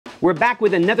We're back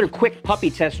with another quick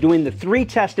puppy test, doing the 3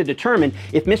 tests to determine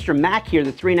if Mr. Mac here,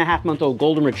 the 3.5-month-old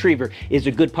Golden Retriever, is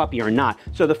a good puppy or not.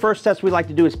 So the first test we like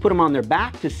to do is put them on their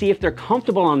back to see if they're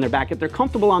comfortable on their back. If they're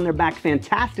comfortable on their back,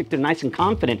 fantastic, they're nice and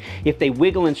confident. If they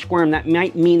wiggle and squirm, that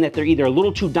might mean that they're either a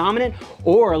little too dominant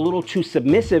or a little too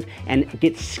submissive and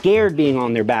get scared being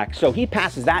on their back. So he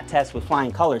passes that test with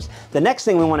flying colors. The next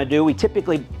thing we want to do, we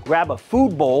typically grab a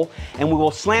food bowl and we will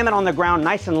slam it on the ground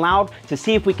nice and loud to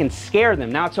see if we can scare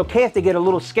them. Now, it's okay if they get a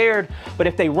little scared, but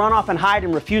if they run off and hide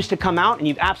and refuse to come out and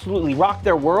you've absolutely rocked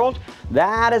their world,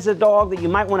 that is a dog that you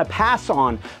might want to pass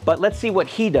on. But let's see what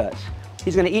he does.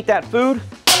 He's going to eat that food,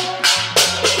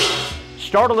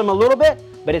 startle him a little bit,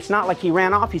 but it's not like he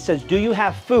ran off. He says, "Do you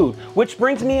have food?" Which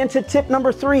brings me into tip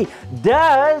number 3.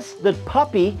 Does the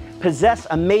puppy possess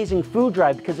amazing food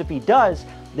drive? Because if he does,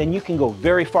 then you can go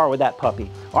very far with that puppy.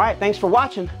 All right, thanks for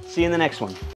watching. See you in the next one.